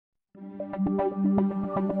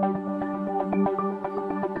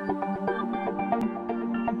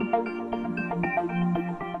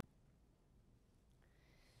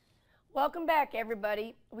Welcome back,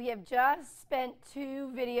 everybody. We have just spent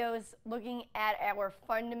 2 videos looking at our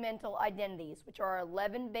fundamental identities, which are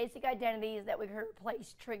 11 basic identities that we could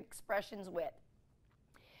replace trig expressions with.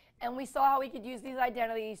 And we saw how we could use these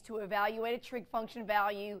identities to evaluate a trig function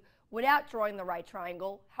value without drawing the right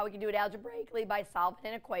triangle, how we can do it algebraically by solving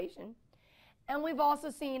an equation. And we've also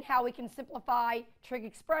seen how we can simplify trig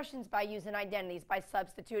expressions by using identities, by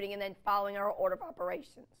substituting and then following our order of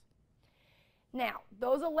operations. Now,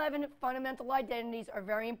 those 11 fundamental identities are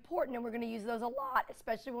very important, and we're going to use those a lot,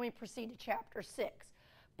 especially when we proceed to Chapter 6.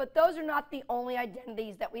 But those are not the only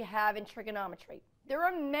identities that we have in trigonometry. There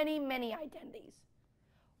are many, many identities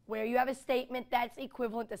where you have a statement that's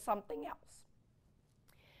equivalent to something else.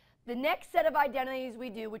 The next set of identities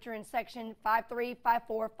we do, which are in section 5.3,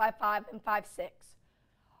 5.4, 5.5, and 5.6,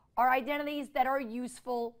 are identities that are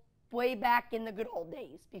useful way back in the good old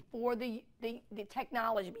days, before the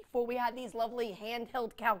technology, before we had these lovely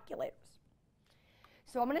handheld calculators.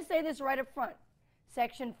 So I'm going to say this right up front.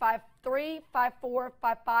 Section 5.3, 5.4,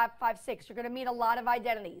 5.5, 5.6, you're going to meet a lot of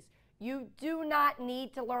identities. You do not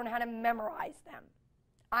need to learn how to memorize them.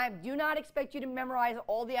 I do not expect you to memorize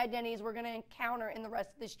all the identities we're going to encounter in the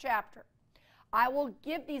rest of this chapter. I will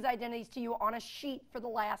give these identities to you on a sheet for the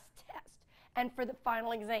last test and for the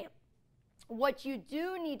final exam. What you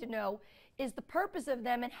do need to know is the purpose of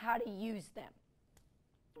them and how to use them.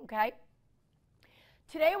 Okay?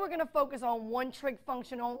 Today we're going to focus on one trig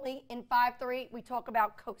function only. In 5.3 we talk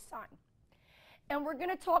about cosine. And we're going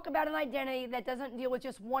to talk about an identity that doesn't deal with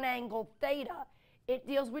just one angle, theta. It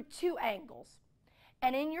deals with 2 angles.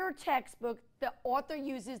 And in your textbook, the author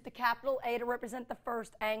uses the capital A to represent the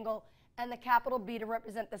first angle and the capital B to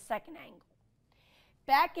represent the second angle.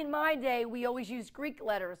 Back in my day, we always used Greek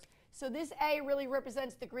letters. So this A really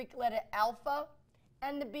represents the Greek letter alpha,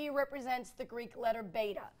 and the B represents the Greek letter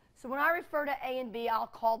beta. So when I refer to A and B, I'll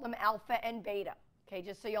call them alpha and beta, okay,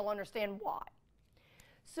 just so you'll understand why.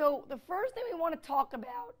 So the first thing we want to talk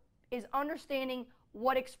about is understanding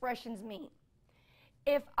what expressions mean.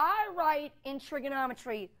 If I write in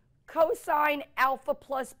trigonometry cosine alpha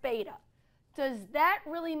plus beta, does that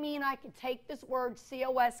really mean I can take this word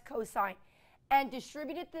cos, cosine, and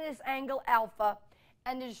distribute it to this angle alpha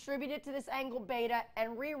and distribute it to this angle beta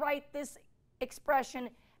and rewrite this expression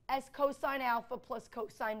as cosine alpha plus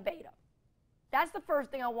cosine beta? That's the first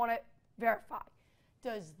thing I want to verify.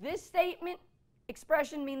 Does this statement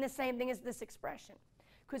expression mean the same thing as this expression?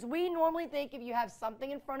 Because we normally think if you have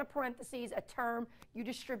something in front of parentheses, a term, you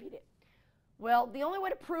distribute it. Well, the only way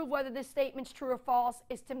to prove whether this statement's true or false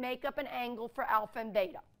is to make up an angle for alpha and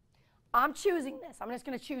beta. I'm choosing this. I'm just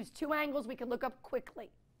going to choose 2 angles we can look up quickly.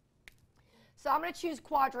 So I'm going to choose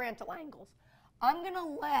quadrantal angles. I'm going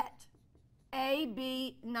to let A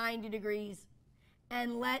be 90 degrees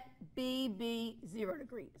and let B be 0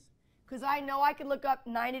 degrees. Because I know I can look up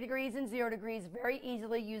 90 degrees and 0 degrees very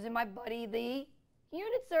easily using my buddy, the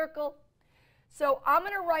unit circle. So I'm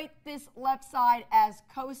going to write this left side as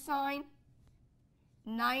cosine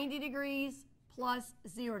 90 degrees plus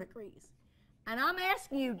 0 degrees. And I'm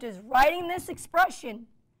asking you, does writing this expression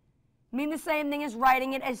mean the same thing as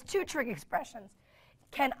writing it as 2 trig expressions?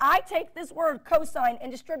 Can I take this word cosine and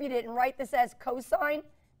distribute it and write this as cosine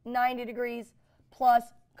 90 degrees plus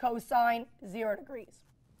cosine 0 degrees?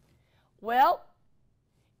 Well,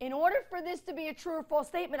 in order for this to be a true or false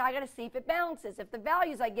statement, I got to see if it balances, if the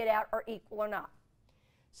values I get out are equal or not.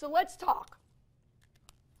 So let's talk.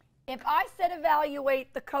 If I said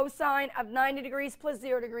evaluate the cosine of 90 degrees plus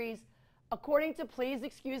 0 degrees, according to please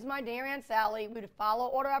excuse my dear Aunt Sally, we would follow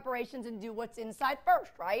order operations and do what's inside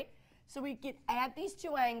first, right? So we could add these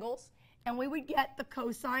 2 angles, and we would get the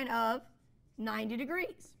cosine of 90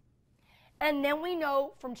 degrees. And then we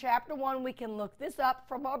know from chapter 1 we can look this up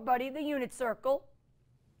from our buddy the unit circle.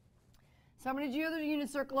 So I'm going to do the unit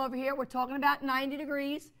circle over here. We're talking about 90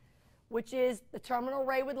 degrees, which is the terminal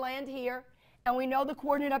ray would land here. And we know the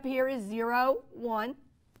coordinate up here is 0, 1.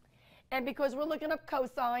 And because we're looking up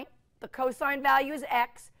cosine, the cosine value is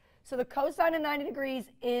x. So the cosine of 90 degrees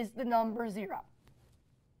is the number 0.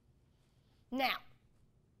 Now,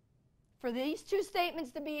 for these 2 statements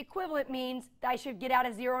to be equivalent means that I should get out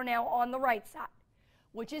a 0 now on the right side,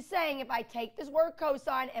 which is saying if I take this word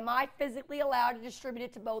cosine, am I physically allowed to distribute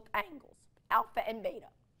it to both angles, alpha and beta?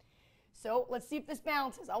 So let's see if this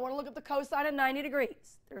balances. I want to look up the cosine of 90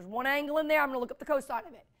 degrees. There's one angle in there. I'm going to look up the cosine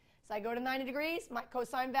of it. So I go to 90 degrees. My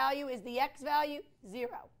cosine value is the x value, 0.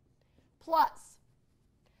 Plus,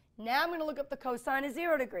 now I'm going to look up the cosine of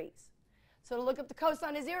 0 degrees. So to look up the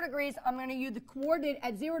cosine of 0 degrees, I'm going to use the coordinate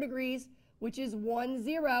at 0 degrees, which is 1,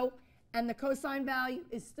 0, and the cosine value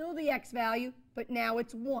is still the x value, but now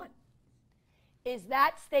it's 1. Is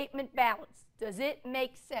that statement balanced? Does it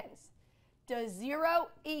make sense? Does 0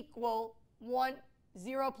 equal 1,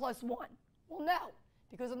 0 plus 1? Well, no,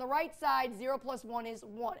 because on the right side, 0 plus 1 is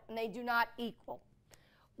 1, and they do not equal.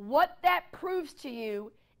 What that proves to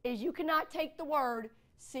you is you cannot take the word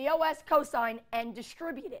cos cosine and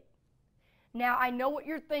distribute it. Now, I know what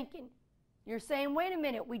you're thinking. You're saying, wait a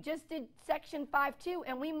minute, we just did section 5.2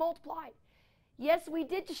 and we multiplied. Yes, we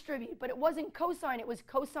did distribute, but it wasn't cosine. It was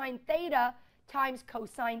cosine theta times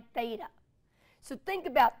cosine theta. So think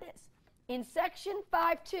about this. In section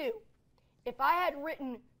 5.2, if I had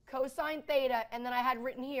written cosine theta and then I had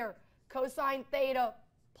written here cosine theta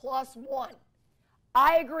plus 1,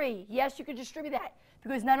 I agree. Yes, you could distribute that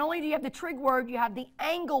because not only do you have the trig word, you have the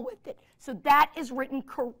angle with it. So that is written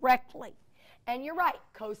correctly. And you're right.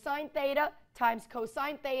 Cosine theta times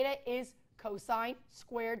cosine theta is cosine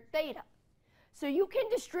squared theta. So you can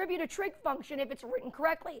distribute a trig function if it's written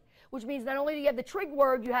correctly, which means not only do you have the trig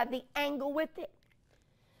word, you have the angle with it.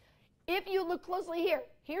 If you look closely here,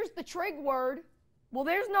 here's the trig word. Well,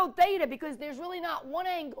 there's no theta because there's really not one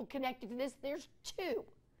angle connected to this. There's two.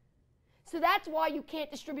 So that's why you can't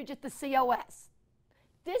distribute just the COS.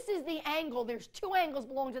 This is the angle. There's two angles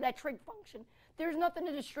belong to that trig function. There's nothing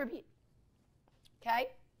to distribute. Okay?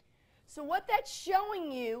 So what that's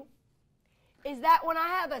showing you is that when I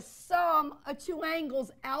have a sum of two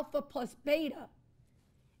angles, alpha plus beta,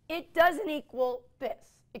 it doesn't equal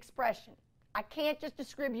this expression. I can't just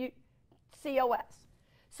distribute COS.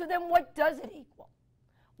 So then what does it equal?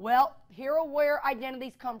 Well, here are where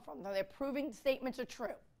identities come from. Now they're proving statements are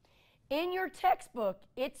true. In your textbook,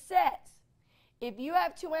 it says if you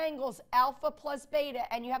have two angles, alpha plus beta,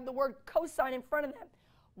 and you have the word cosine in front of them,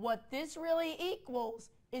 what this really equals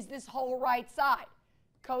is this whole right side.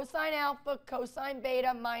 Cosine alpha, cosine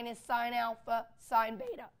beta, minus sine alpha, sine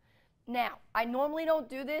beta. Now, I normally don't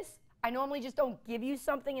do this. I normally just don't give you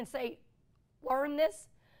something and say, learn this.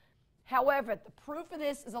 However, the proof of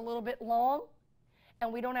this is a little bit long,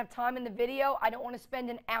 and we don't have time in the video. I don't want to spend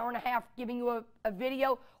an hour and a half giving you a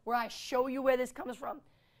video where I show you where this comes from.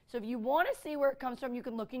 So if you want to see where it comes from, you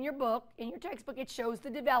can look in your book. In your textbook, it shows the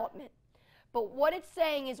development. But what it's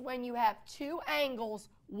saying is when you have two angles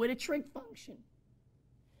with a trig function,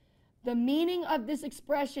 the meaning of this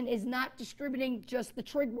expression is not distributing just the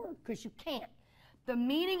trig word, because you can't. The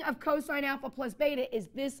meaning of cosine alpha plus beta is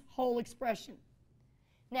this whole expression.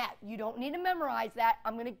 Now, you don't need to memorize that.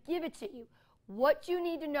 I'm going to give it to you. What you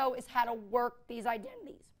need to know is how to work these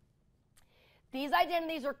identities. These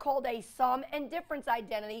identities are called a sum and difference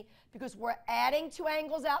identity because we're adding two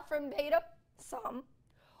angles alpha and beta, sum,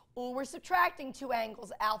 or we're subtracting two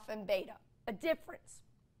angles alpha and beta, a difference.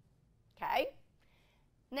 Okay?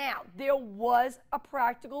 Now, there was a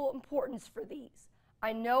practical importance for these.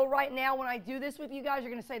 I know right now when I do this with you guys,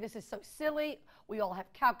 you're going to say this is so silly. We all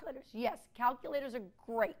have calculators. Yes, calculators are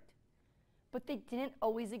great, but they didn't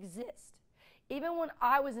always exist. Even when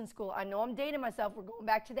I was in school, I know I'm dating myself, we're going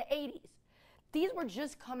back to the 80s. These were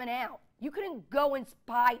just coming out. You couldn't go and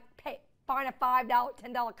find a $5,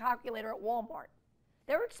 $10 calculator at Walmart.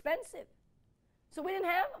 They were expensive. So we didn't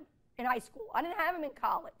have them in high school. I didn't have them in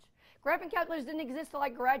college. Graphing calculators didn't exist until I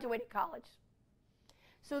graduated college.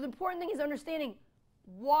 So the important thing is understanding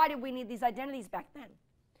why did we need these identities back then?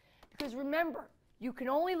 Because remember, you can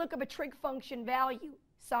only look up a trig function value,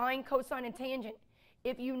 sine, cosine, and tangent,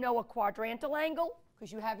 if you know a quadrantal angle,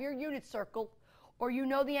 because you have your unit circle, or you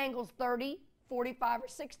know the angles 30, 45, or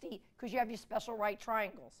 60, because you have your special right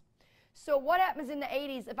triangles. So what happens in the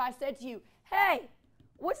 80s if I said to you, hey,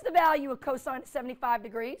 what's the value of cosine of 75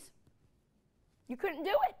 degrees? You couldn't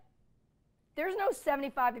do it. There's no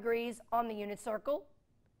 75 degrees on the unit circle.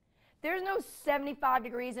 There's no 75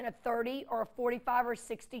 degrees in a 30 or a 45 or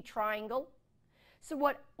 60 triangle. So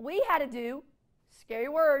what we had to do, scary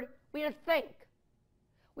word, we had to think.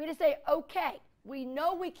 We had to say, okay, we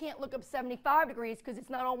know we can't look up 75 degrees because it's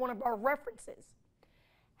not on one of our references.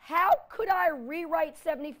 How could I rewrite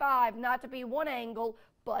 75 not to be one angle,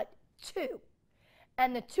 but two?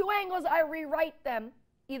 And the two angles I rewrite them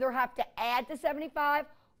either have to add to 75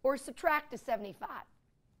 or subtract to 75.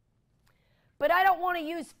 But I don't want to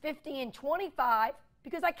use 50 and 25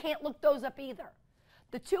 because I can't look those up either.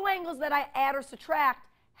 The two angles that I add or subtract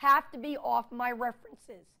have to be off my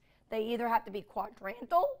references. They either have to be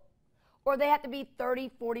quadrantal or they have to be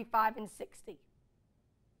 30, 45, and 60.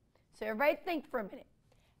 So everybody think for a minute.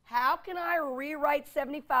 How can I rewrite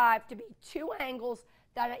 75 to be two angles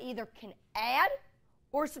that I either can add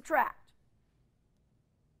or subtract?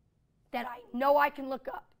 that I know I can look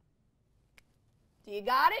up. Do you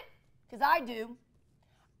got it? Because I do.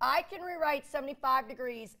 I can rewrite 75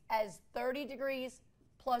 degrees as 30 degrees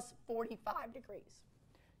plus 45 degrees.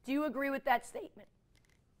 Do you agree with that statement?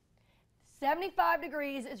 75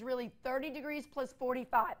 degrees is really 30 degrees plus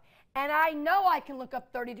 45. And I know I can look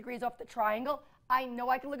up 30 degrees off the triangle. I know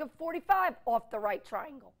I can look up 45 off the right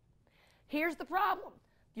triangle. Here's the problem.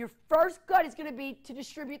 Your first gut is going to be to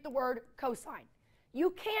distribute the word cosine.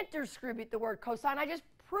 You can't distribute the word cosine. I just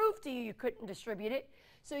proved to you you couldn't distribute it.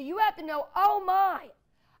 So you have to know, oh my,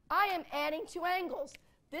 I am adding two angles.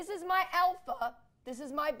 This is my alpha. This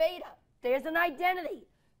is my beta. There's an identity.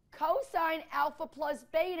 Cosine alpha plus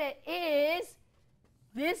beta is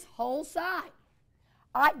this whole side.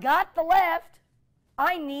 I got the left.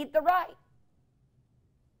 I need the right.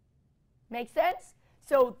 Make sense?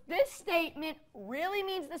 So this statement really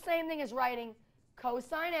means the same thing as writing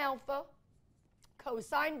cosine alpha,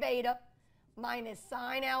 cosine beta, minus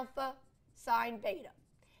sine alpha, sine beta.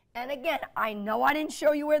 And again, I know I didn't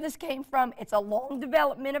show you where this came from. It's a long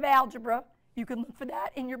development of algebra. You can look for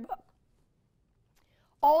that in your book.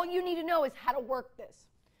 All you need to know is how to work this.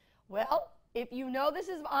 Well, if you know this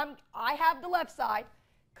is, I have the left side,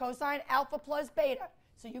 cosine alpha plus beta.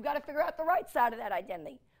 So you got to figure out the right side of that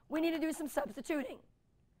identity. We need to do some substituting.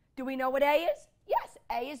 Do we know what A is? Yes,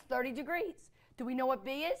 A is 30 degrees. Do we know what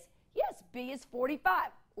B is? Yes, B is 45.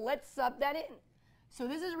 Let's sub that in. So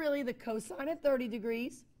this is really the cosine of 30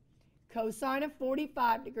 degrees, cosine of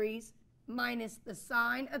 45 degrees, minus the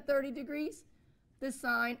sine of 30 degrees, the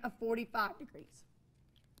sine of 45 degrees.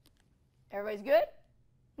 Everybody's good?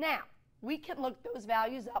 Now, we can look those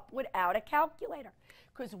values up without a calculator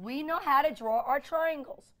because we know how to draw our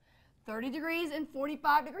triangles. 30 degrees and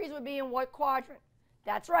 45 degrees would be in what quadrant?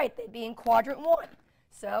 That's right, they'd be in quadrant 1.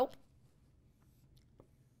 So,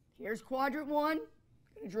 here's quadrant 1. I'm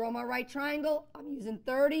going to draw my right triangle. I'm using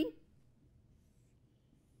 30.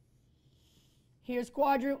 Here's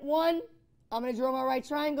quadrant 1. I'm going to draw my right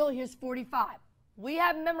triangle. Here's 45. We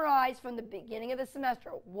have memorized from the beginning of the semester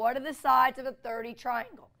what are the sides of a 30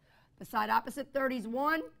 triangle. The side opposite 30 is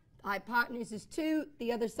 1, the hypotenuse is 2,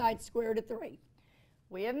 the other side square root of 3.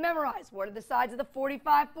 We have memorized what are the sides of the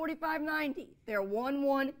 45, 45, 90. They're 1,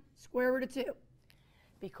 1, square root of 2.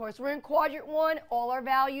 Because we're in quadrant 1, all our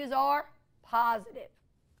values are positive.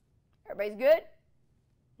 Everybody's good?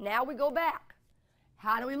 Now we go back.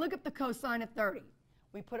 How do we look up the cosine of 30?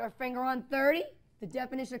 We put our finger on 30. The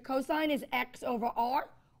definition of cosine is x over r,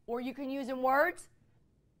 or you can use in words,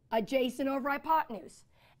 adjacent over hypotenuse.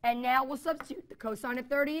 And now we'll substitute. The cosine of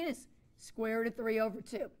 30 is square root of 3 over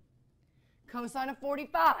 2. Cosine of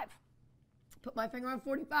 45. Put my finger on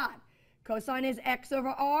 45. Cosine is x over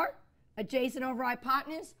r, adjacent over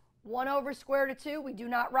hypotenuse, 1 over square root of 2. We do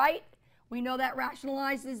not write. We know that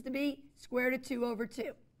rationalizes to be square root of 2 over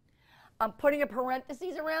 2. I'm putting a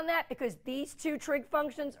parentheses around that because these two trig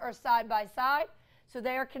functions are side by side, so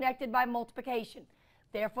they are connected by multiplication.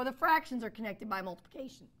 Therefore, the fractions are connected by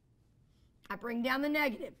multiplication. I bring down the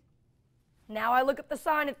negative. Now I look at the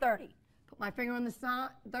sine of 30. Put my finger on the sine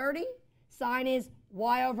 30. Sine is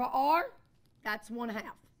y over r. That's 1/2.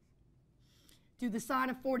 Do the sine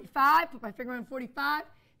of 45. Put my finger on 45.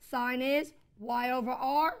 Sine is y over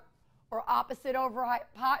r, or opposite over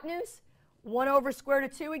hypotenuse. 1 over square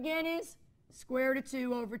root of 2 again is square root of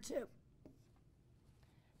 2 over 2.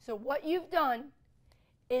 So what you've done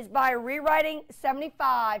is by rewriting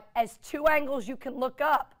 75 as two angles you can look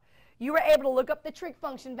up, you were able to look up the trig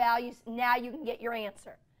function values. Now you can get your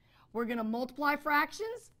answer. We're going to multiply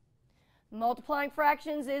fractions. Multiplying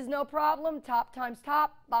fractions is no problem. Top times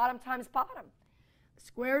top, bottom times bottom.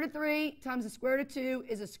 Square root of 3 times the square root of 2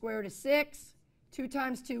 is a square root of 6. 2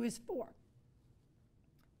 times 2 is 4.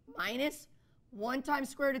 Minus 1 times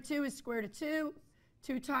square root of 2 is square root of 2.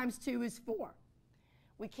 2 times 2 is 4.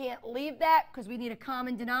 We can't leave that because we need a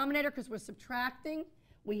common denominator because we're subtracting.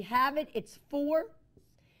 We have it. It's 4.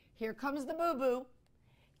 Here comes the boo-boo.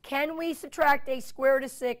 Can we subtract a square root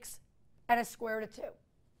of 6 and a square root of 2?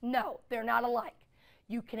 No, they're not alike.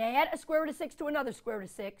 You can add a square root of 6 to another square root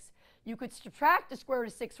of 6. You could subtract a square root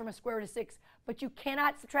of 6 from a square root of 6, but you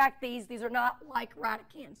cannot subtract these. These are not like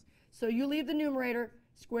radicans. So you leave the numerator,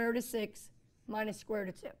 square root of 6 minus square root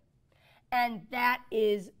of 2. And that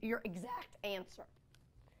is your exact answer.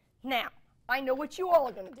 Now, I know what you all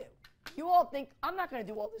are going to do. You all think, I'm not going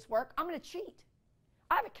to do all this work. I'm going to cheat.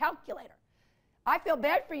 I have a calculator. I feel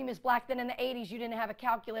bad for you, Ms. Black, that in the 80s you didn't have a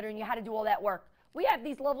calculator and you had to do all that work. We have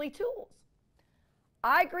these lovely tools.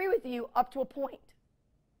 I agree with you up to a point.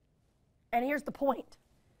 And here's the point.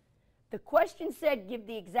 The question said give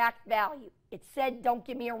the exact value. It said don't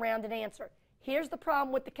give me a rounded answer. Here's the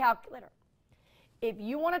problem with the calculator. If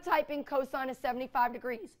you want to type in cosine of 75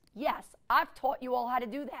 degrees, yes, I've taught you all how to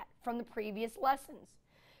do that from the previous lessons.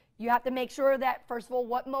 You have to make sure that, first of all,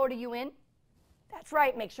 what mode are you in? That's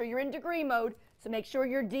right, make sure you're in degree mode, so make sure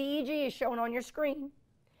your DEG is shown on your screen.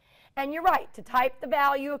 And you're right, to type the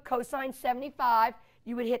value of cosine 75,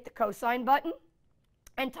 you would hit the cosine button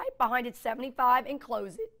and type behind it 75 and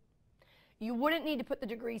close it. You wouldn't need to put the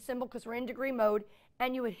degree symbol because we're in degree mode,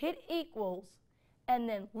 and you would hit equals, and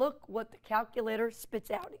then look what the calculator spits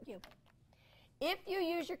out at you. If you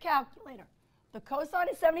use your calculator, the cosine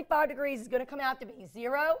of 75 degrees is going to come out to be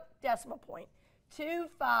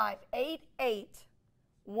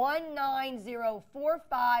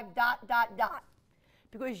 0.2588190045 ...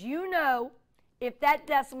 Because you know if that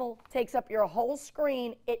decimal takes up your whole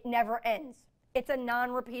screen, it never ends. It's a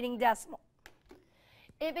non-repeating decimal.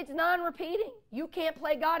 If it's non-repeating, you can't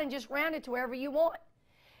play God and just round it to wherever you want.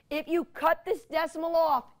 If you cut this decimal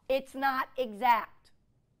off, it's not exact.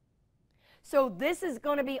 So this is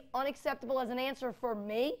going to be unacceptable as an answer for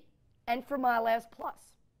me and for my last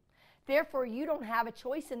plus. Therefore, you don't have a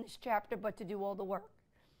choice in this chapter but to do all the work.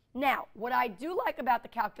 Now, what I do like about the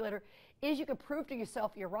calculator is you can prove to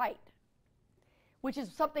yourself you're right, which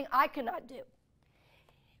is something I cannot do.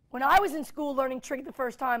 When I was in school learning trig the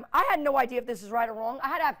first time, I had no idea if this is right or wrong. I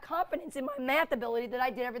had to have confidence in my math ability that I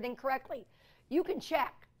did everything correctly. You can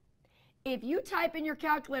check. If you type in your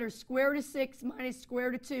calculator square root of 6 minus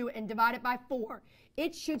square root of 2 and divide it by 4,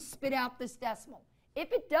 it should spit out this decimal.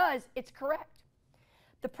 If it does, it's correct.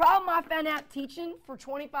 The problem I found out teaching for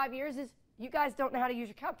 25 years is you guys don't know how to use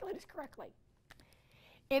your calculators correctly.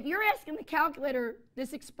 If you're asking the calculator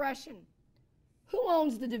this expression, who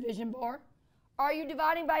owns the division bar? Are you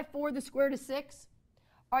dividing by 4 the square root of 6?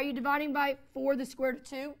 Are you dividing by 4 the square root of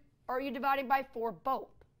 2? Or are you dividing by 4 both?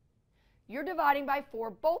 You're dividing by 4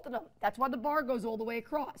 both of them. That's why the bar goes all the way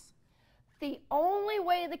across. The only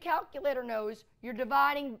way the calculator knows you're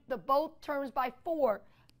dividing the both terms by 4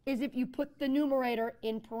 is if you put the numerator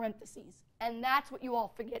in parentheses. And that's what you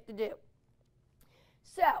all forget to do.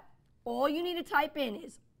 So, all you need to type in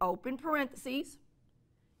is open parentheses,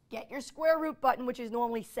 get your square root button, which is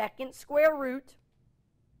normally second square root.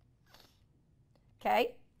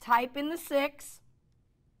 Okay, type in the 6.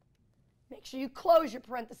 Make sure you close your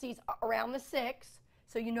parentheses around the 6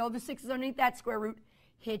 so you know the 6 is underneath that square root.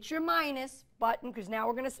 Hit your minus button because now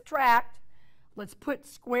we're going to subtract. Let's put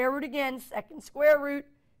square root again, second square root.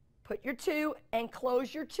 Put your 2 and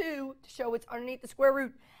close your 2 to show it's underneath the square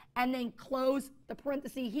root. And then close the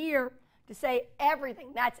parenthesis here to say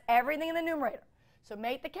everything. That's everything in the numerator. So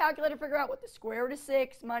make the calculator figure out what the square root of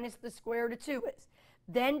 6 minus the square root of 2 is.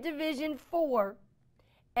 Then division 4,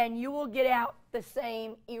 and you will get out the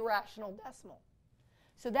same irrational decimal.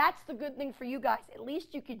 So that's the good thing for you guys. At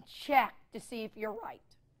least you can check to see if you're right.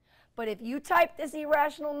 But if you type this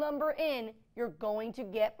irrational number in, you're going to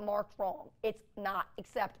get marked wrong. It's not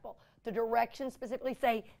acceptable. The directions specifically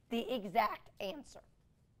say the exact answer.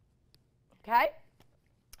 Okay?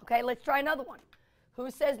 Okay, let's try another one. Who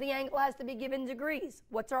says the angle has to be given degrees?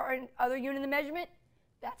 What's our other unit of measurement?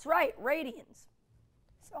 That's right, radians.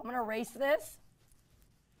 So I'm going to erase this.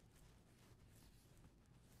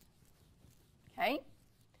 Okay?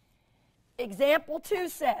 Example 2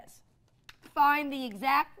 says, find the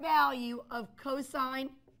exact value of cosine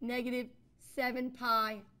negative 7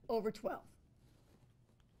 pi over 12.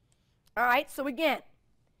 All right, so again,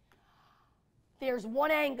 there's one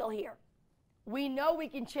angle here. We know we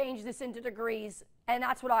can change this into degrees, and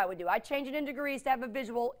that's what I would do. I'd change it in degrees to have a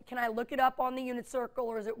visual. Can I look it up on the unit circle,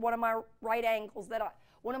 or is it one of my right angles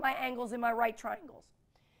one of my angles in my right triangles?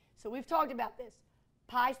 So we've talked about this.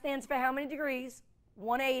 Pi stands for how many degrees?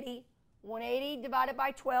 180. 180 divided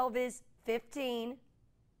by 12 is 15.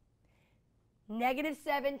 Negative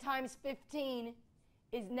 7 times 15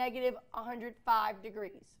 is negative 105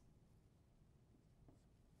 degrees.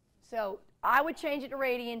 So I would change it to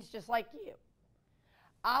radians just like you.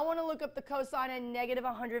 I want to look up the cosine of negative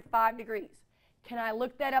 105 degrees. Can I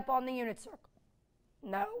look that up on the unit circle?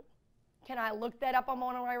 No. Can I look that up on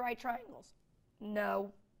one of my right triangles?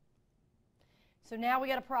 No. So now we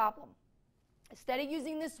got a problem. Instead of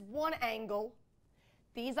using this one angle,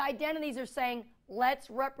 these identities are saying, let's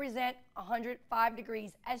represent 105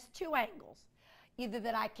 degrees as two angles. Either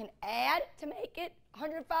that I can add to make it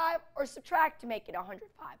 105 or subtract to make it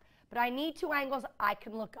 105. But I need two angles I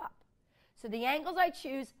can look up. So the angles I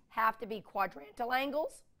choose have to be quadrantal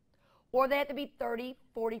angles, or they have to be 30,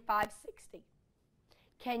 45, 60.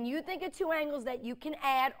 Can you think of two angles that you can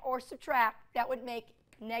add or subtract that would make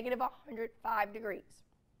negative 105 degrees?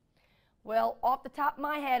 Well, off the top of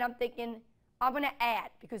my head, I'm thinking I'm going to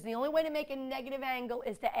add, because the only way to make a negative angle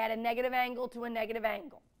is to add a negative angle to a negative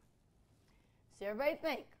angle. So everybody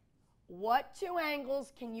think, what two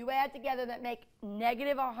angles can you add together that make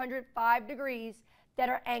negative 105 degrees that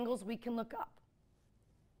are angles we can look up?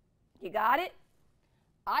 You got it?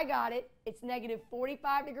 I got it. It's negative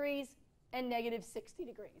 45 degrees and negative 60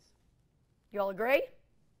 degrees. You all agree?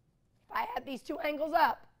 If I add these two angles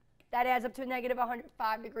up, that adds up to negative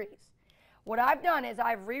 105 degrees. What I've done is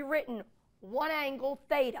I've rewritten one angle,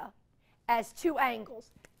 theta, as two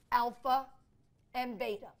angles, alpha and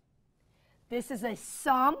beta. This is a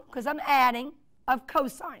sum, because I'm adding, of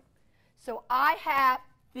cosine. So I have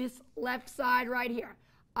this left side right here.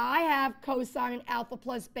 I have cosine alpha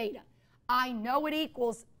plus beta. I know it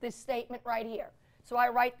equals this statement right here. So I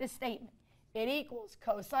write this statement. It equals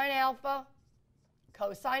cosine alpha,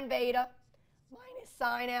 cosine beta, minus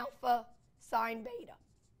sine alpha, sine beta.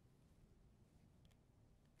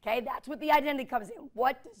 Okay, that's what the identity comes in.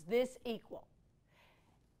 What does this equal?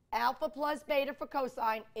 Alpha plus beta for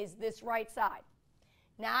cosine is this right side.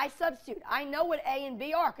 Now I substitute. I know what A and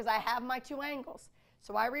B are because I have my two angles.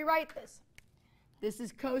 So I rewrite this. This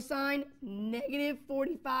is cosine negative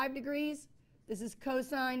 45 degrees. This is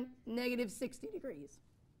cosine negative 60 degrees.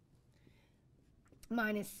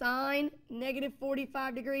 Minus sine negative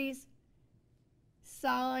 45 degrees.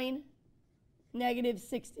 Sine negative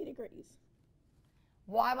 60 degrees.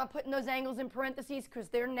 Why am I putting those angles in parentheses? Because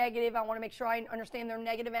they're negative. I want to make sure I understand they're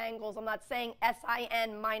negative angles. I'm not saying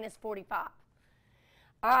sin minus 45.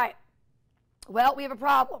 All right. Well, we have a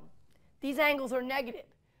problem. These angles are negative.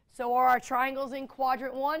 So are our triangles in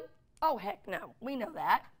quadrant 1? Oh, heck no. We know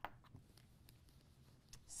that.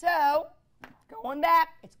 So, going back,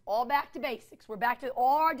 it's all back to basics. We're back to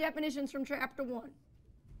all our definitions from chapter 1.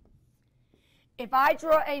 If I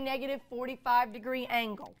draw a negative 45 degree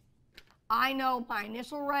angle, I know my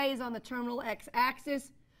initial ray is on the terminal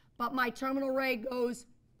x-axis, but my terminal ray goes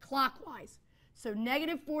clockwise. So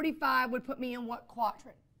negative 45 would put me in what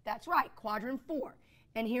quadrant? That's right, quadrant 4.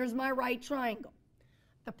 And here's my right triangle.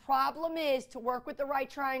 The problem is, to work with the right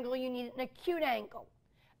triangle, you need an acute angle.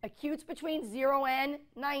 Acute's between 0 and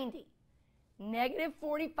 90. Negative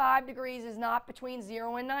 45 degrees is not between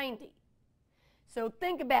 0 and 90. So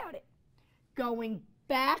think about it. Going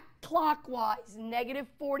back clockwise, negative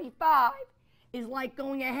 45, is like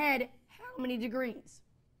going ahead how many degrees?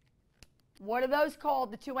 What are those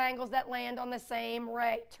called, the two angles that land on the same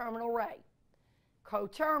ray, terminal ray?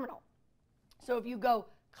 Coterminal. So if you go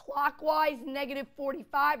clockwise negative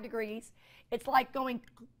 45 degrees, it's like going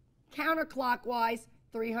counterclockwise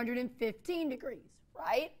 315 degrees,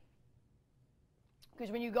 right?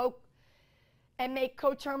 Because when you go and make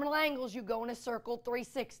coterminal angles, you go in a circle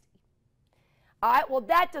 360. All right, well,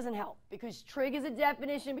 that doesn't help because trig is a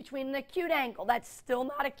definition between an acute angle. That's still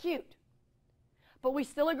not acute. But we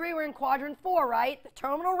still agree we're in quadrant 4, right? The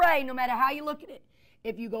terminal ray, no matter how you look at it,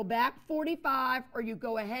 if you go back 45 or you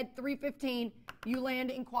go ahead 315, you land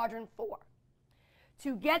in quadrant 4.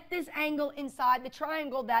 To get this angle inside the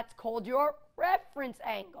triangle, that's called your reference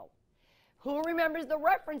angle. Who remembers the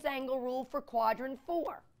reference angle rule for quadrant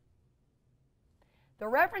 4? The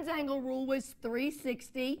reference angle rule was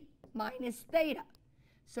 360 minus theta.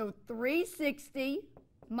 So 360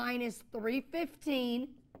 minus 315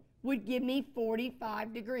 would give me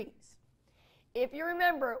 45 degrees. If you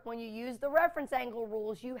remember, when you use the reference angle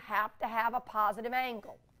rules, you have to have a positive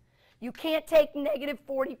angle. You can't take negative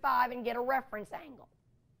 45 and get a reference angle.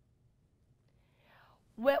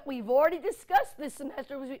 What we've already discussed this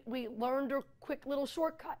semester was we learned a quick little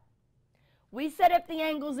shortcut. We said if the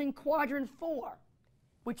angle's in quadrant 4,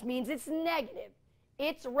 which means it's negative,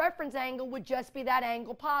 its reference angle would just be that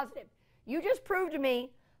angle positive. You just proved to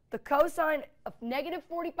me the cosine of negative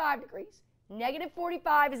 45 degrees. Negative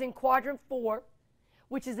 45 is in quadrant 4,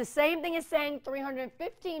 which is the same thing as saying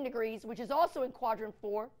 315 degrees, which is also in quadrant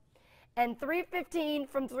 4. And 315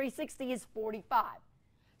 from 360 is 45.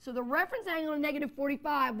 So the reference angle of negative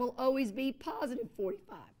 45 will always be positive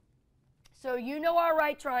 45. So you know our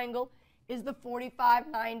right triangle is the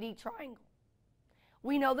 45-90 triangle.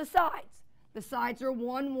 We know the sides. The sides are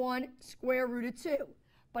 1, 1, square root of 2.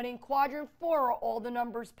 But in quadrant 4, are all the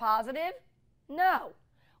numbers positive? No.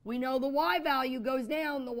 We know the y value goes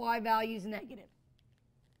down, the y value is negative.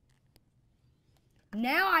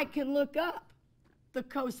 Now I can look up the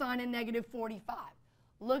cosine of negative 45.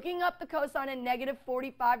 Looking up the cosine of negative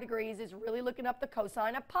 45 degrees is really looking up the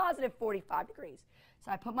cosine of positive 45 degrees.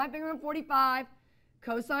 So I put my finger on 45.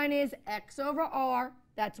 Cosine is x over r.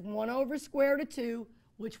 That's 1 over square root of 2,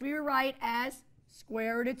 which we write as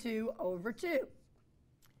square root of 2 over 2.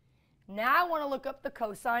 Now I want to look up the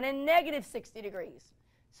cosine of negative 60 degrees.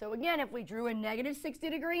 So again, if we drew a negative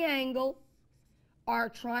 60-degree angle, our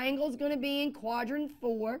triangle is going to be in quadrant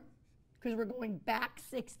 4 because we're going back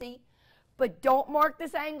 60. But don't mark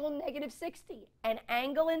this angle negative 60. An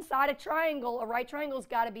angle inside a triangle, a right triangle, has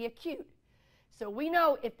got to be acute. So we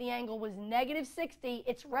know if the angle was negative 60,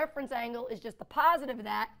 its reference angle is just the positive of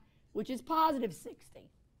that, which is positive 60.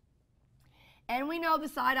 And we know the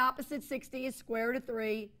side opposite 60 is square root of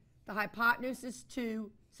 3. The hypotenuse is 2,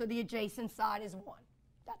 so the adjacent side is 1.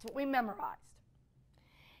 That's what we memorized.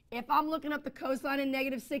 If I'm looking up the cosine of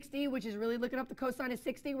negative 60, which is really looking up the cosine of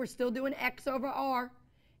 60, we're still doing x over r.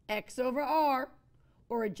 X over r,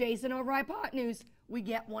 or adjacent over hypotenuse, we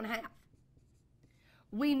get 1/2.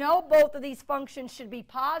 We know both of these functions should be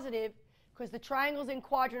positive because the triangle's in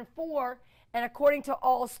quadrant 4, and according to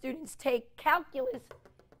all students take calculus,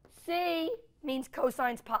 C means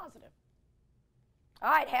cosine's positive. All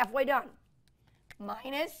right, halfway done.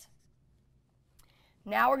 Minus.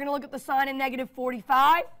 Now we're going to look at the sine of negative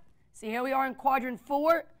 45. See, here we are in quadrant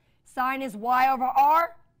 4. Sine is y over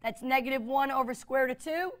r. That's negative 1 over square root of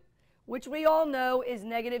 2, which we all know is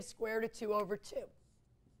negative square root of 2 over 2.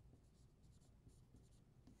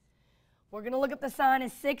 We're going to look at the sine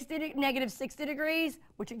of negative 60 degrees,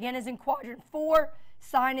 which again is in quadrant 4.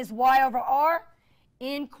 Sine is y over r.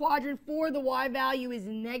 In quadrant 4, the y value is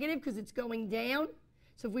negative because it's going down.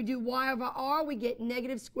 So if we do y over r, we get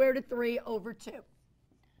negative square root of 3 over 2.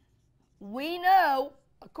 We know,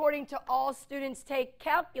 according to all students take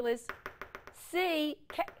calculus, C,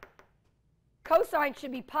 cosine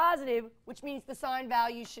should be positive, which means the sine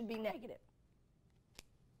value should be negative.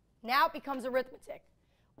 Now it becomes arithmetic.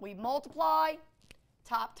 We multiply,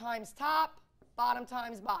 top times top, bottom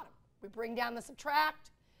times bottom. We bring down the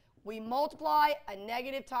subtract. We multiply, a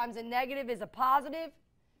negative times a negative is a positive,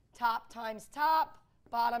 top times top,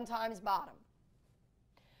 bottom times bottom.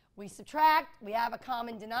 We subtract, we have a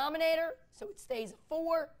common denominator, so it stays a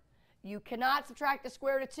 4. You cannot subtract the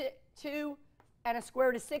square root of 2 and a square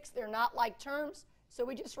root of 6. They're not like terms, so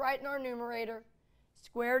we just write in our numerator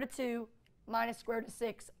square root of 2 minus square root of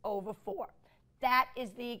 6 over 4. That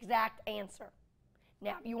is the exact answer.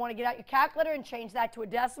 Now, if you want to get out your calculator and change that to a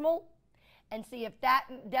decimal and see if that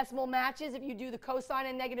decimal matches, if you do the cosine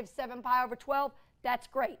of negative 7 pi over 12, that's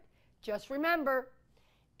great. Just remember,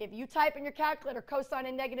 if you type in your calculator cosine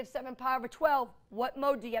of negative 7 pi over 12, what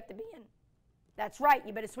mode do you have to be in? That's right,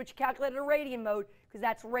 you better switch your calculator to radian mode because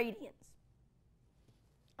that's radians.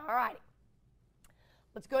 All righty.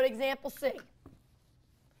 Let's go to example C.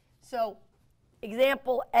 So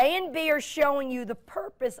example A and B are showing you the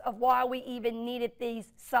purpose of why we even needed these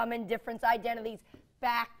sum and difference identities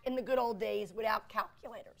back in the good old days without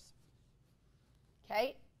calculators.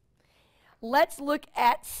 Okay? Let's look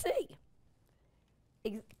at C.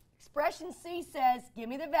 Expression C says, give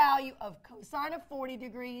me the value of cosine of 40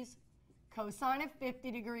 degrees, cosine of 50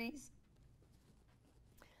 degrees,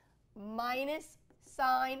 minus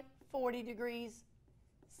sine 40 degrees,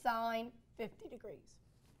 sine 50 degrees.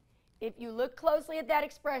 If you look closely at that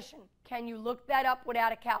expression, can you look that up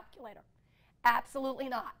without a calculator? Absolutely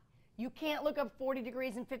not. You can't look up 40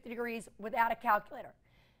 degrees and 50 degrees without a calculator.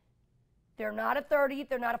 They're not a 30,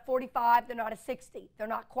 they're not a 45, they're not a 60, they're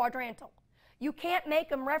not quadrantal. You can't make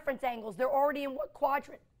them reference angles. They're already in what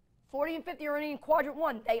quadrant? 40 and 50 are already in quadrant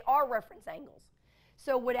 1. They are reference angles.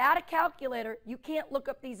 So without a calculator, you can't look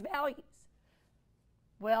up these values.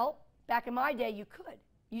 Well, back in my day, you could.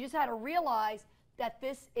 You just had to realize that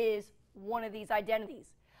this is one of these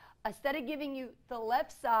identities. Instead of giving you the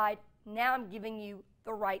left side, now I'm giving you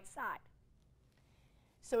the right side.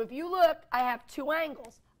 So if you look, I have two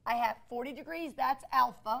angles. I have 40 degrees, that's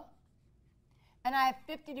alpha, and I have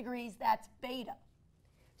 50 degrees, that's beta.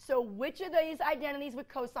 So which of these identities with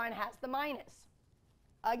cosine has the minus?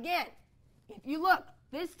 Again, if you look,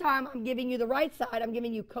 this time I'm giving you the right side. I'm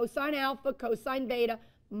giving you cosine alpha, cosine beta,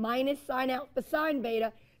 minus sine alpha, sine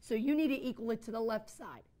beta. So you need to equal it to the left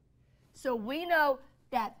side. So we know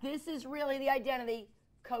that this is really the identity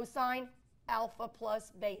cosine alpha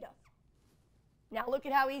plus beta. Now look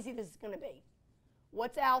at how easy this is going to be.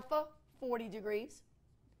 What's alpha? 40 degrees.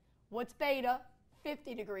 What's beta?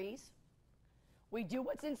 50 degrees. We do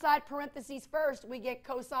what's inside parentheses first. We get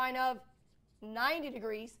cosine of 90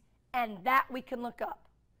 degrees, and that we can look up.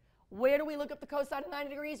 Where do we look up the cosine of 90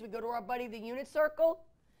 degrees? We go to our buddy, the unit circle.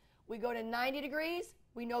 We go to 90 degrees.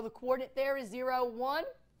 We know the coordinate there is 0, 1.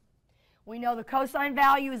 We know the cosine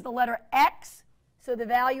value is the letter x, so the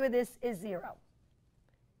value of this is 0.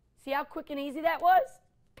 See how quick and easy that was?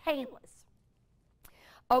 Painless.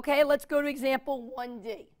 Okay, let's go to example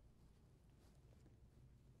 1D.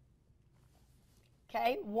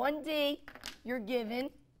 Okay, 1D, you're given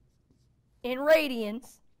in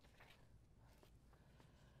radians,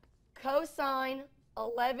 cosine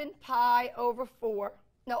 11 pi over 4,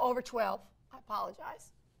 no, over 12, I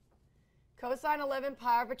apologize. Cosine 11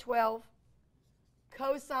 pi over 12,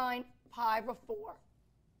 cosine pi over 4,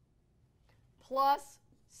 plus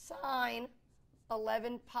sine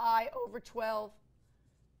 11 pi over 12,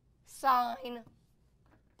 sine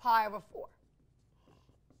pi over 4.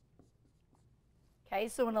 Okay,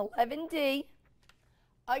 so in 11D,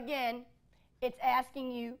 again, it's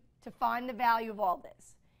asking you to find the value of all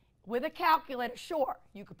this. With a calculator, sure,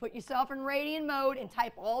 you could put yourself in radian mode and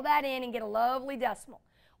type all that in and get a lovely decimal.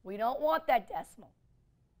 We don't want that decimal.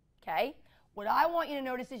 Okay? What I want you to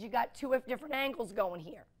notice is you got two different angles going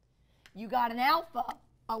here. You got an alpha,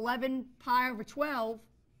 11 pi over 12,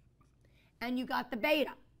 and you got the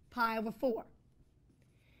beta, pi over 4.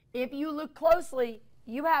 If you look closely,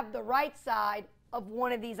 you have the right side of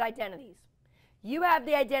one of these identities. You have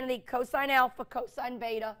the identity cosine alpha, cosine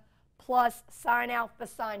beta, plus sine alpha,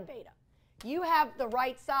 sine beta. You have the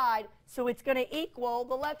right side, so it's going to equal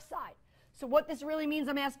the left side. So what this really means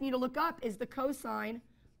I'm asking you to look up is the cosine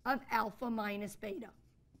of alpha minus beta.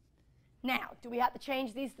 Now, do we have to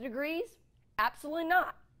change these to degrees? Absolutely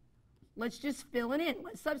not. Let's just fill it in.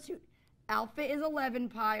 Let's substitute. Alpha is 11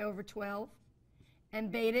 pi over 12,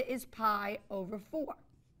 and beta is pi over 4.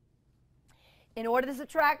 In order to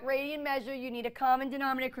subtract radian measure, you need a common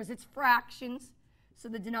denominator because it's fractions. So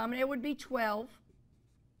the denominator would be 12.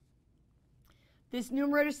 This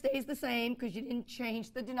numerator stays the same because you didn't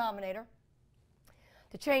change the denominator.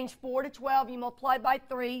 To change 4 to 12, you multiply by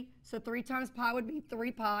 3. So 3 times pi would be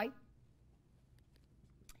 3 pi.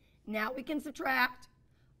 Now we can subtract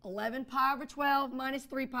 11 pi over 12 minus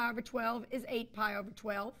 3 pi over 12 is 8 pi over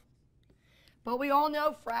 12. But we all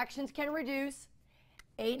know fractions can reduce.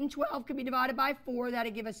 8 and 12 can be divided by 4.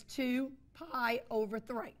 That'll give us 2 pi over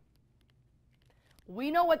 3.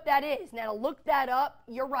 We know what that is. Now to look that up,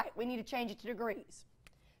 you're right. We need to change it to degrees.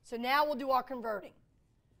 So now we'll do our converting.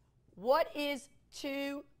 What is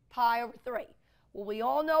 2 pi over 3? Well, we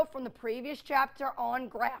all know from the previous chapter on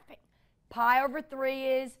graphing, pi over 3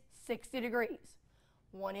 is 60 degrees.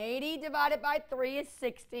 180 divided by 3 is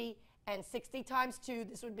 60, and 60 times 2,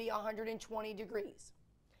 this would be 120 degrees.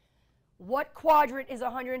 What quadrant is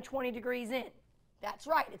 120 degrees in? That's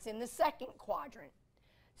right, it's in the second quadrant.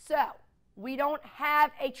 So, we don't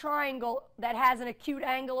have a triangle that has an acute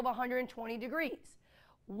angle of 120 degrees.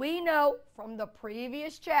 We know from the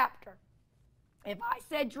previous chapter, if I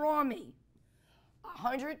said draw me a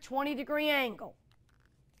 120 degree angle,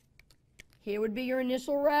 here would be your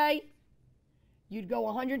initial ray. You'd go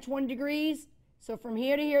 120 degrees. So from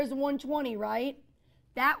here to here is 120, right?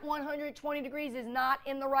 That 120 degrees is not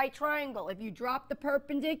in the right triangle. If you drop the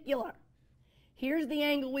perpendicular, here's the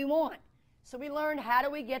angle we want. So we learned how do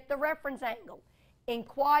we get the reference angle. In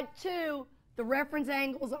quad 2, the reference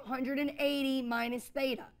angle is 180 minus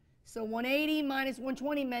theta. So 180 minus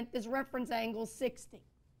 120 meant this reference angle is 60.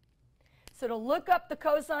 So to look up the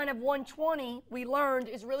cosine of 120, we learned,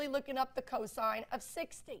 is really looking up the cosine of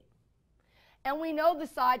 60. And we know the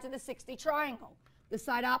sides of the 60 triangle. The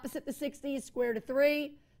side opposite the 60 is square root of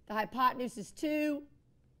 3. The hypotenuse is 2.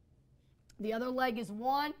 The other leg is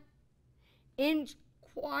 1. In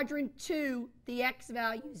quadrant 2, the x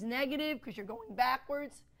value is negative because you're going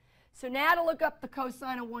backwards. So now to look up the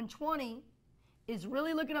cosine of 120 is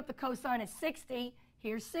really looking up the cosine of 60.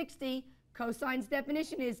 Here's 60. Cosine's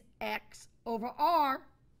definition is x over r,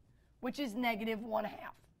 which is negative 1/2.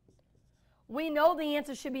 We know the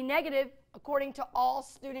answer should be negative. According to all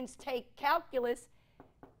students take calculus,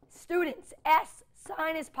 students, S,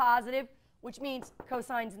 sine is positive, which means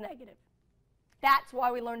cosine's negative. That's why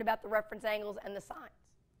we learned about the reference angles and the sines.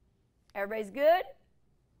 Everybody's good?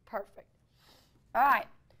 Perfect. All right.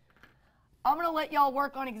 I'm going to let y'all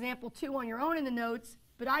work on example 2 on your own in the notes,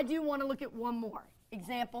 but I do want to look at one more.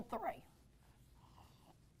 Example 3.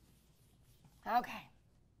 Okay.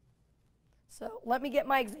 So let me get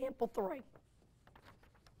my example 3.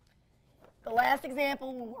 The last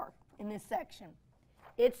example will work in this section.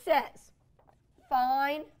 It says,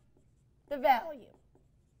 find the value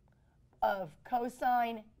of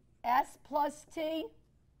cosine s plus t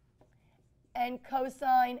and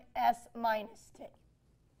cosine s minus t.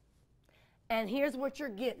 And here's what you're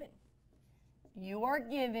given. You are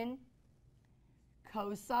given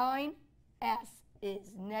cosine s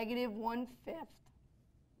is negative 1/5.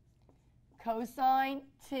 Cosine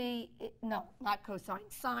t, no, not cosine,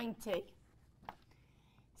 sine t.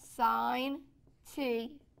 Sine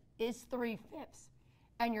t is 3/5.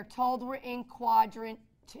 And you're told we're in quadrant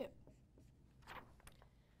 2.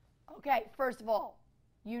 Okay, first of all,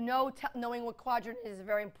 you know knowing what quadrant is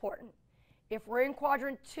very important. if we're in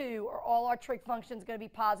quadrant 2, are all our trig functions going to be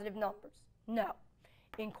positive numbers? No.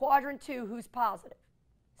 In quadrant 2, who's positive?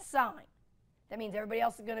 Sine. That means everybody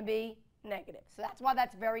else is going to be negative. So that's why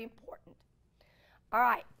that's very important. All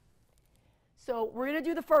right. So we're going to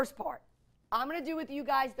do the first part. I'm going to do with you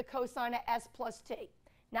guys the cosine of s plus t.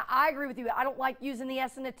 Now, I agree with you. I don't like using the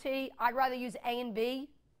s and the t. I'd rather use a and b,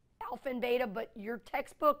 alpha and beta, but your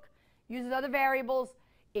textbook uses other variables.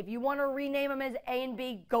 If you want to rename them as a and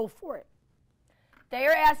b, go for it. They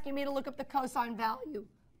are asking me to look up the cosine value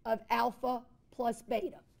of alpha plus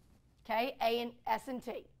beta. Okay, a and s and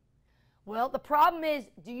t. Well, the problem is,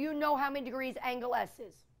 do you know how many degrees angle s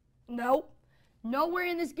is? No. Nowhere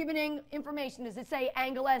in this given information does it say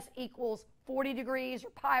angle s equals 40 degrees or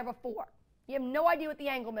pi over 4. You have no idea what the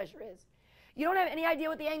angle measure is. You don't have any idea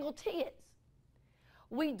what the angle t is.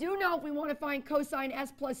 We do know if we want to find cosine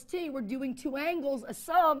s plus t, we're doing two angles, a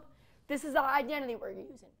sum. This is the identity we're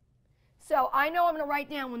using. So I know I'm going to write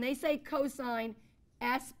down when they say cosine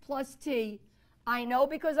s plus t, I know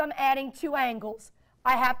because I'm adding two angles,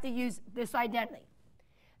 I have to use this identity.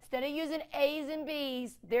 Instead of using a's and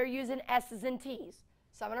b's, they're using s's and t's.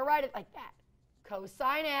 So I'm going to write it like that.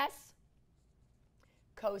 Cosine s,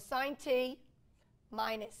 cosine t,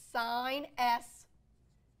 minus sine s,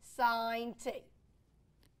 sine t.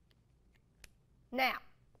 Now,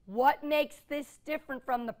 what makes this different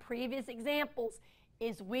from the previous examples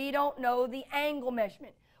is we don't know the angle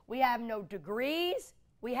measurement. We have no degrees,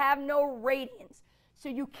 we have no radians. So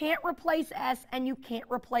you can't replace s and you can't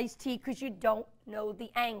replace t because you don't know the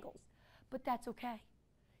angles. But that's okay.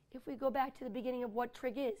 If we go back to the beginning of what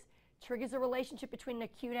trig is a relationship between an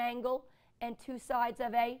acute angle and two sides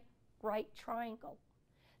of a right triangle.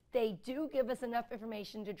 They do give us enough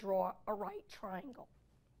information to draw a right triangle.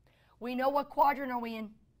 We know what quadrant are we in?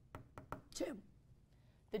 2.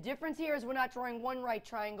 The difference here is we're not drawing one right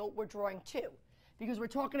triangle, we're drawing two, because we're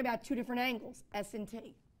talking about two different angles, s and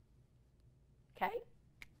t. Okay?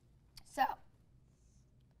 So,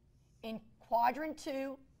 in quadrant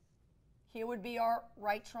 2, here would be our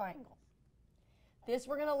right triangle. This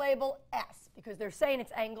we're going to label s, because they're saying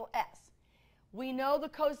it's angle s. We know the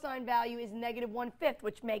cosine value is negative 1/5,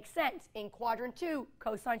 which makes sense. In quadrant 2,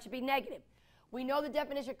 cosine should be negative. We know the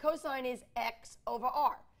definition of cosine is x over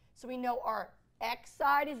r. So we know our x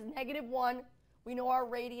side is negative 1. We know our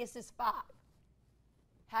radius is 5.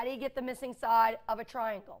 How do you get the missing side of a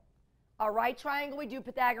triangle? A right triangle, we do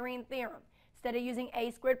Pythagorean theorem. Instead of using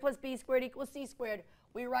a squared plus b squared equals c squared,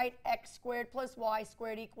 we write x squared plus y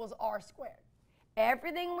squared equals r squared.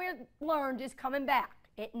 Everything we learned is coming back.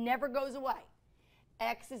 It never goes away.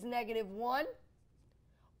 X is negative 1.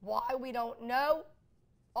 Y we don't know.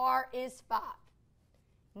 R is 5.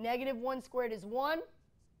 Negative 1 squared is 1.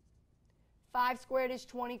 5 squared is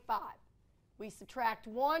 25. We subtract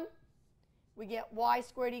 1. We get y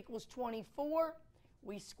squared equals 24.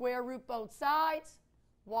 We square root both sides.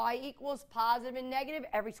 Y equals positive and negative.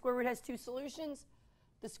 Every square root has two solutions.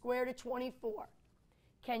 The square root of 24.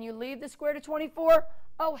 Can you leave the square root of 24?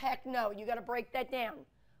 Oh, heck no. You got to break that down.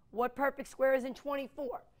 What perfect square is in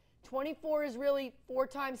 24? 24 is really 4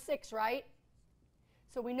 times 6, right?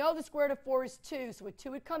 So we know the square root of 4 is 2, so a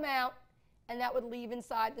 2 would come out, and that would leave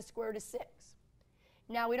inside the square root of 6.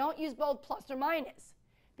 Now, we don't use both plus or minus,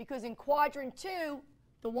 because in quadrant 2,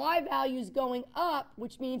 the y value is going up,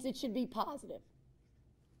 which means it should be positive.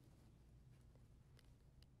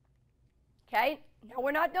 Okay? Now,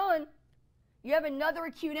 we're not done. You have another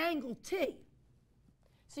acute angle, t.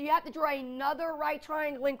 So you have to draw another right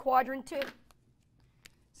triangle in quadrant 2.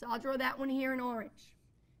 So I'll draw that one here in orange.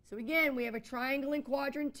 So again, we have a triangle in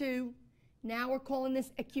quadrant 2. Now we're calling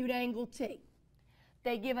this acute angle T.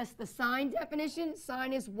 They give us the sine definition.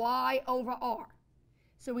 Sine is y over r.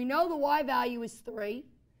 So we know the y value is 3.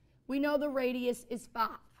 We know the radius is 5.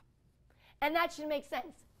 And that should make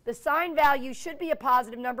sense. The sine value should be a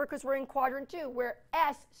positive number because we're in quadrant 2, where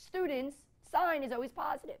S, students, sine is always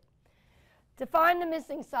positive. To find the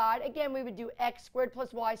missing side, again, we would do x squared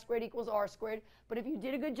plus y squared equals r squared. But if you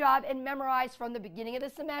did a good job and memorized from the beginning of the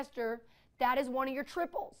semester, that is one of your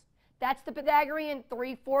triples. That's the Pythagorean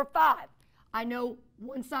 3, 4, 5. I know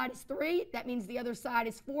one side is 3. That means the other side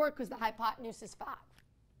is 4 because the hypotenuse is 5.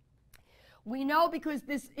 We know because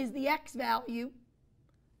this is the x value,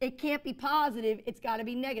 it can't be positive. It's got to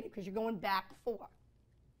be negative because you're going back 4.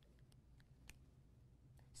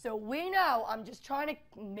 So we know, I'm just trying to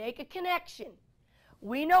make a connection.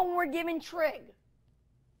 We know when we're given trig,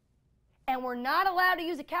 and we're not allowed to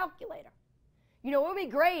use a calculator. You know, it would be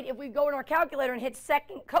great if we go in our calculator and hit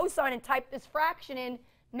second cosine and type this fraction in,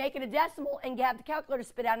 make it a decimal, and have the calculator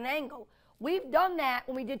spit out an angle. We've done that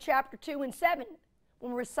when we did chapter 2 and 7.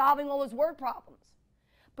 when we're solving all those word problems.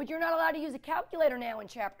 But you're not allowed to use a calculator now in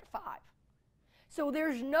Chapter 5. So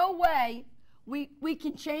there's no way we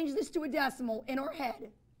can change this to a decimal in our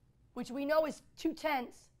head, which we know is 2/10,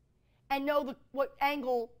 and know what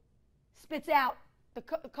angle spits out the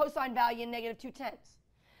cosine value in negative 2/10.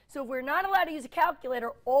 So if we're not allowed to use a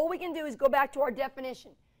calculator, all we can do is go back to our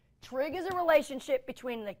definition. Trig is a relationship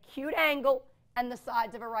between an acute angle and the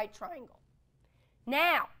sides of a right triangle.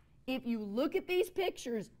 Now, if you look at these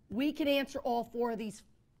pictures, we can answer all 4 of these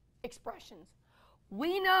expressions.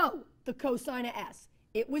 We know the cosine of s.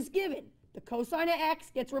 It was given. The cosine of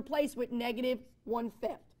x gets replaced with negative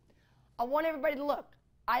 1/5. I want everybody to look.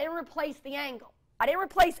 I didn't replace the angle. I didn't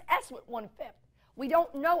replace s with 1/5. We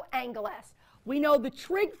don't know angle s. We know the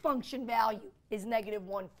trig function value is negative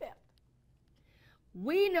 1/5.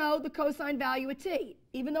 We know the cosine value of t.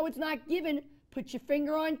 Even though it's not given, put your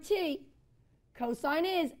finger on t. Cosine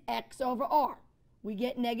is x over r. We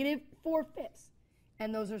get negative 4/5.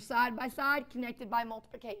 And those are side by side connected by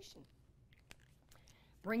multiplication.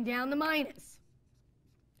 Bring down the minus.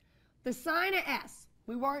 The sine of s.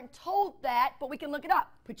 We weren't told that, but we can look it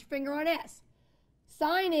up. Put your finger on s.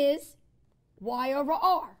 Sine is y over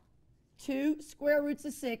r. 2 square roots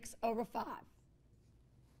of 6 over 5.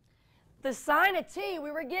 The sine of t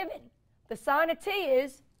we were given. The sine of t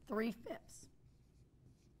is 3/5.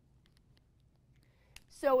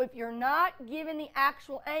 So if you're not given the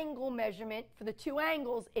actual angle measurement for the 2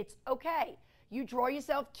 angles, it's okay. You draw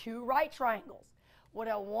yourself 2 right triangles. What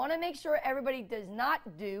I want to make sure everybody does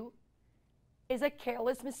not do is a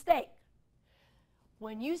careless mistake.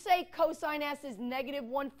 When you say cosine s is negative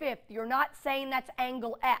 1/5, you're not saying that's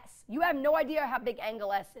angle s. You have no idea how big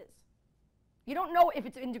angle s is. You don't know if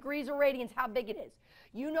it's in degrees or radians how big it is.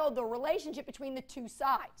 You know the relationship between the 2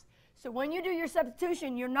 sides. So when you do your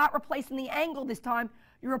substitution, you're not replacing the angle this time.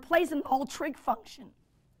 You're replacing the whole trig function.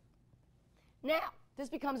 Now, this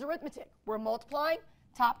becomes arithmetic. We're multiplying.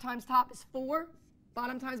 Top times top is 4.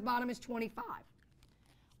 Bottom times bottom is 25.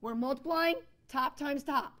 We're multiplying. Top times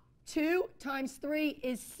top. 2 times 3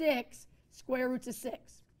 is 6, square roots of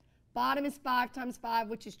 6. Bottom is 5 times 5,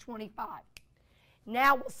 which is 25.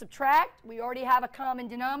 Now we'll subtract. We already have a common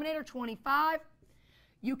denominator, 25.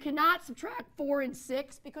 You cannot subtract 4 and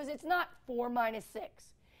 6 because it's not 4 minus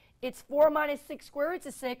 6. It's 4 minus 6 square roots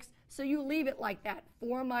of 6, so you leave it like that,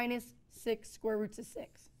 4 minus 6 square roots of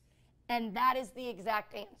 6. And that is the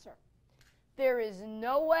exact answer. There is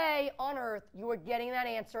no way on earth you are getting that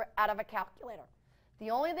answer out of a calculator.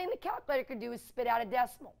 The only thing the calculator can do is spit out a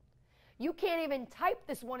decimal. You can't even type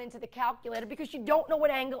this one into the calculator because you don't know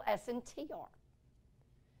what angle s and t are.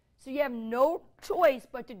 So you have no choice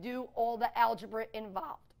but to do all the algebra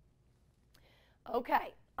involved.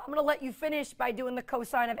 Okay, I'm going to let you finish by doing the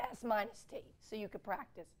cosine of s minus t so you can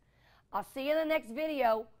practice. I'll see you in the next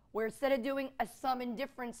video where instead of doing a sum and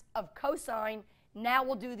difference of cosine, now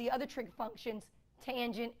we'll do the other trig functions,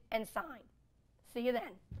 tangent and sine. See you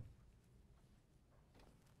then.